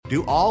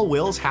Do all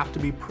wills have to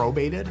be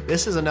probated?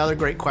 This is another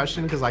great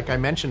question because like I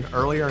mentioned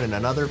earlier in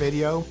another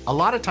video, a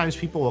lot of times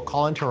people will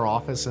call into our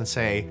office and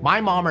say, my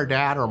mom or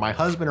dad or my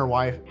husband or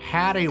wife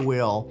had a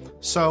will,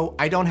 so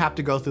I don't have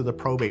to go through the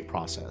probate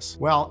process.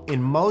 Well,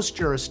 in most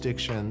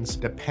jurisdictions,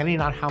 depending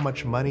on how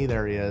much money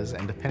there is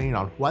and depending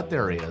on what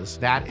there is,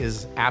 that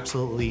is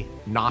absolutely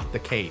not the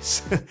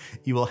case.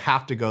 You will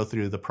have to go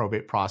through the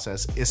probate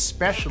process,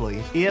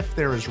 especially if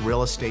there is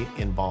real estate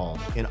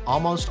involved. In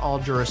almost all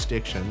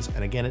jurisdictions,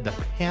 and again, it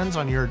depends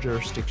on your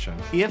jurisdiction,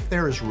 if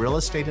there is real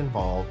estate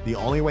involved, the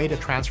only way to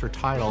transfer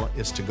title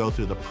is to go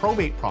through the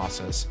probate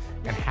process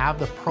and have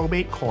the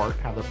probate court,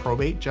 have the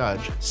probate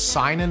judge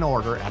sign an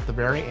order at the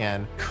very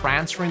end,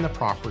 transferring the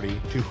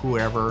property to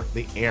whoever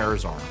the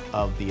heirs are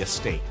of the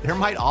estate. There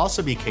might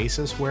also be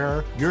cases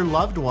where your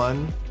loved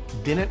one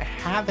didn't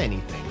have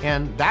anything,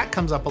 and that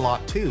comes up a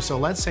lot too. So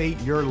let's say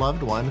your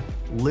loved one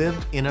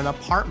lived in an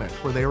apartment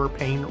where they were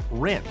paying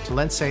rent. So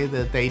let's say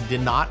that they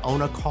did not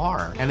own a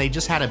car and they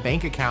just had a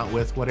bank account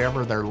with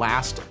whatever their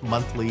last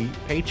monthly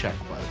paycheck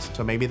was.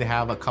 So maybe they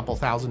have a couple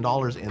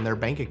 $1,000s in their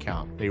bank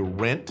account. They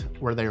rent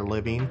where they're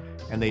living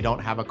and they don't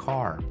have a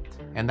car.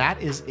 And that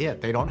is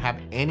it. They don't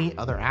have any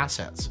other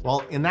assets.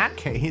 Well, in that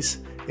case,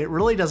 it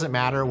really doesn't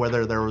matter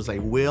whether there was a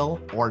will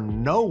or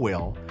no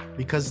will,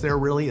 because there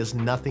really is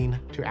nothing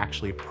to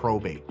actually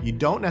probate. You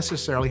don't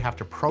necessarily have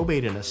to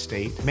probate an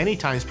estate. Many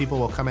times people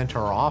will come into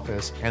our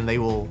office and they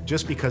will,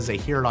 just because they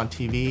hear it on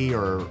TV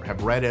or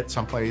have read it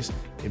someplace,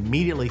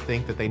 immediately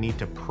think that they need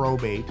to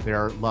probate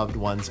their loved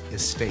one's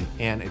estate.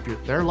 And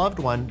if their loved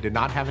one did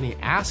not have any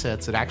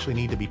assets that actually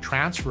need to be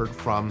transferred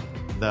from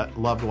the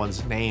loved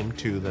one's name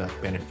to the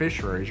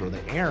beneficiaries or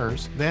the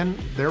heirs, then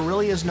there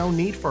really is no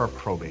need for a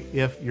probate.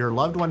 If your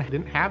loved one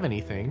didn't have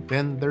anything,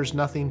 then there's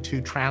nothing to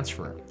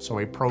transfer. So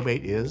a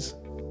probate is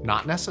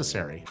not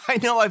necessary. I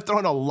know I've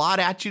thrown a lot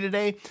at you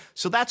today,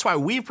 so that's why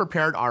we've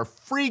prepared our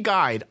free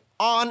guide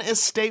on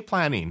estate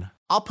planning.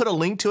 I'll put a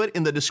link to it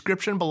in the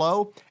description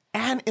below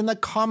and in the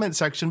comment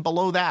section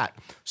below that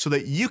so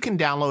that you can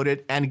download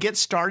it and get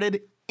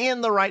started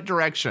in the right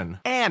direction.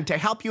 And to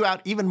help you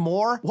out even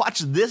more, watch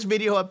this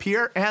video up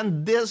here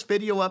and this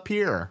video up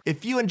here.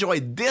 If you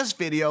enjoyed this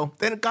video,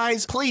 then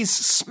guys, please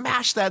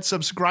smash that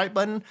subscribe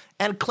button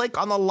and click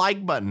on the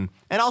like button.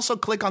 And also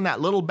click on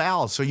that little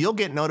bell so you'll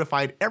get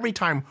notified every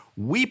time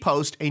we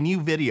post a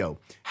new video.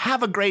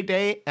 Have a great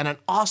day and an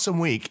awesome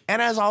week.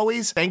 And as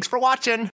always, thanks for watching.